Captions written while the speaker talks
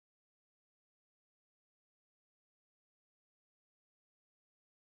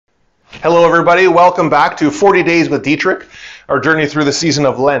Hello everybody, welcome back to 40 Days with Dietrich, our journey through the season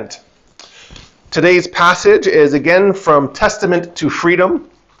of Lent. Today's passage is again from Testament to Freedom.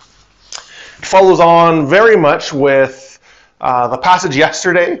 It follows on very much with the passage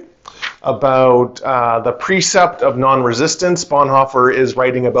yesterday about the precept of non-resistance. Bonhoeffer is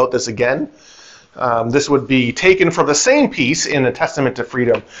writing about this again. This would be taken from the same piece in A Testament to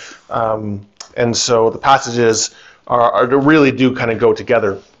Freedom. And so the passages really do kind of go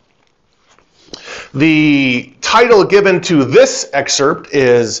together. The title given to this excerpt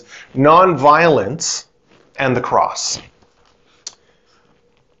is Nonviolence and the Cross.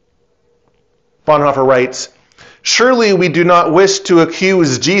 Bonhoeffer writes, "Surely we do not wish to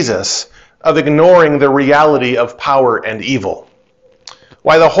accuse Jesus of ignoring the reality of power and evil.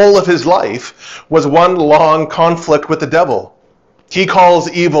 Why, the whole of his life was one long conflict with the devil. He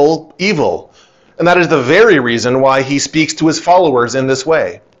calls evil, evil, and that is the very reason why he speaks to his followers in this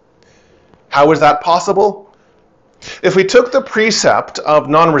way. How is that possible? If we took the precept of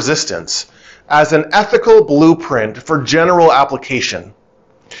non-resistance as an ethical blueprint for general application,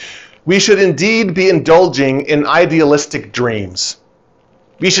 we should indeed be indulging in idealistic dreams.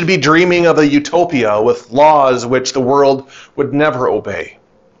 We should be dreaming of a utopia with laws which the world would never obey.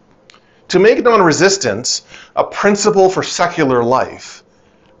 To make non-resistance a principle for secular life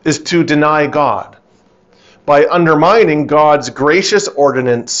is to deny God by undermining God's gracious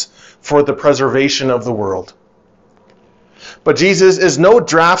ordinance for the preservation of the world. But Jesus is no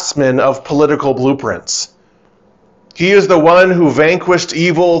draftsman of political blueprints. He is the one who vanquished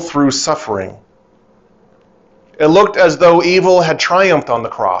evil through suffering. It looked as though evil had triumphed on the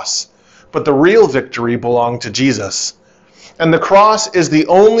cross, but the real victory belonged to Jesus. And the cross is the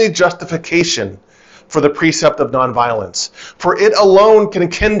only justification for the precept of nonviolence, for it alone can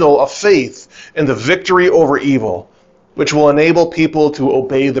kindle a faith in the victory over evil, which will enable people to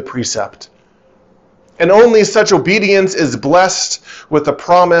obey the precept. And only such obedience is blessed with the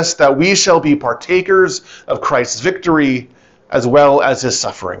promise that we shall be partakers of Christ's victory as well as his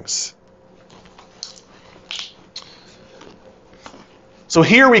sufferings." So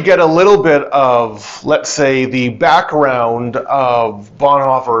here we get a little bit of, let's say, the background of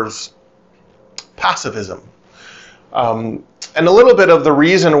Bonhoeffer's pacifism. And a little bit of the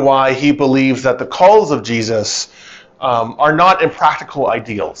reason why he believes that the calls of Jesus are not impractical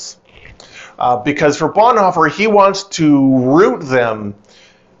ideals. Because for Bonhoeffer, he wants to root them,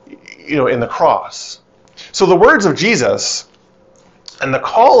 in the cross. So the words of Jesus and the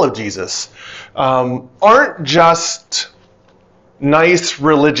call of Jesus aren't just nice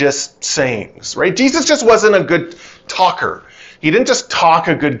religious sayings, right? Jesus just wasn't a good talker. He didn't just talk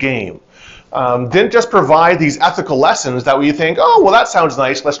a good game. Didn't just provide these ethical lessons that we think, oh, well, that sounds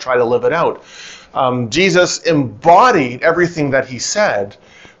nice, let's try to live it out. Jesus embodied everything that he said,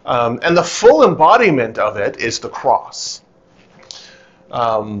 and the full embodiment of it is the cross.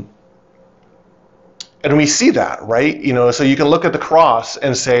 And we see that, right? So you can look at the cross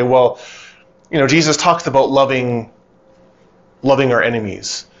and say, well, Jesus talks about loving our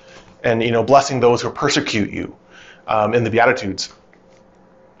enemies and, blessing those who persecute you in the Beatitudes.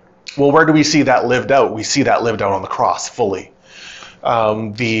 Well, where do we see that lived out? We see that lived out on the cross fully.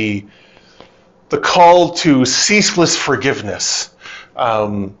 The call to ceaseless forgiveness,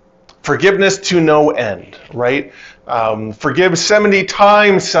 forgiveness to no end, right? Forgive 70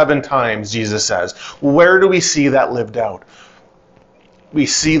 times, 7 times, Jesus says. Where do we see that lived out? We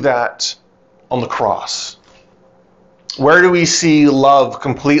see that on the cross. Where do we see love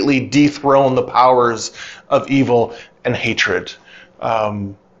completely dethrone the powers of evil and hatred?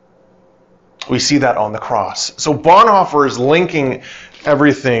 We see that on the cross. So Bonhoeffer is linking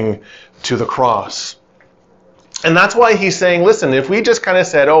everything to the cross. And that's why he's saying, listen, if we just kind of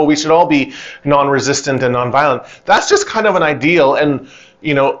said, oh, we should all be non-resistant and non-violent, that's just kind of an ideal. And,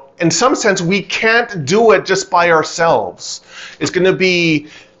 in some sense, we can't do it just by ourselves. That's going to be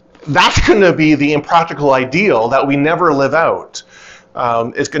the impractical ideal that we never live out.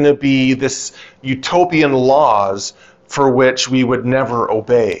 It's going to be this utopian laws for which we would never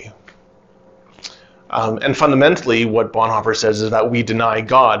obey. And fundamentally, what Bonhoeffer says is that we deny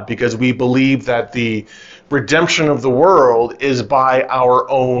God because we believe that the redemption of the world is by our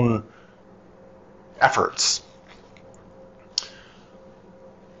own efforts.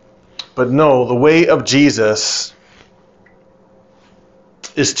 But no, the way of Jesus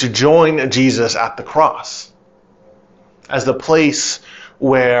is to join Jesus at the cross as the place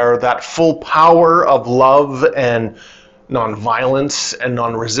where that full power of love and nonviolence and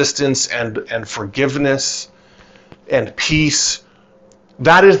non-resistance and forgiveness and peace,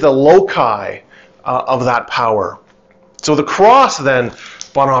 that is the loci of that power. So the cross then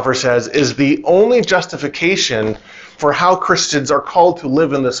Bonhoeffer says, is the only justification for how Christians are called to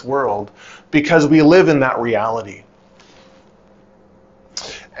live in this world, because we live in that reality.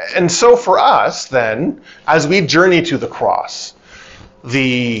 And so for us, then, as we journey to the cross,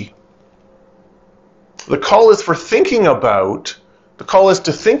 the call is to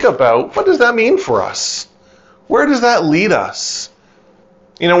think about, what does that mean for us? Where does that lead us?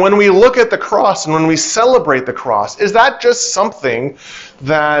 When we look at the cross and when we celebrate the cross, is that just something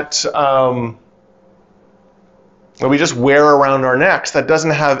that we just wear around our necks that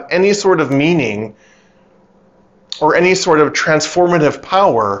doesn't have any sort of meaning or any sort of transformative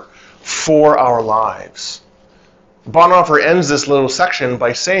power for our lives? Bonhoeffer ends this little section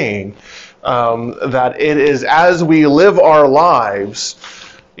by saying that it is as we live our lives,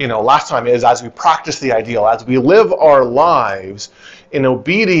 last time is as we practice the ideal, as we live our lives in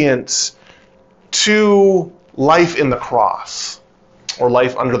obedience to life in the cross, or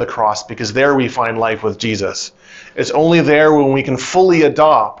life under the cross, because there we find life with Jesus. It's only there when we can fully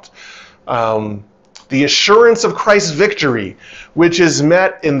adopt the assurance of Christ's victory, which is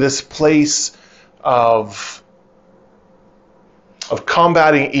met in this place of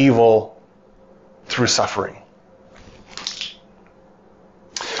combating evil through suffering.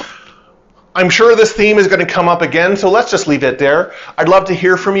 I'm sure this theme is going to come up again, so let's just leave it there. I'd love to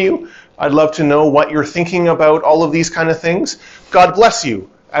hear from you. I'd love to know what you're thinking about all of these kind of things. God bless you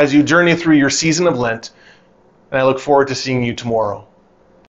as you journey through your season of Lent, and I look forward to seeing you tomorrow.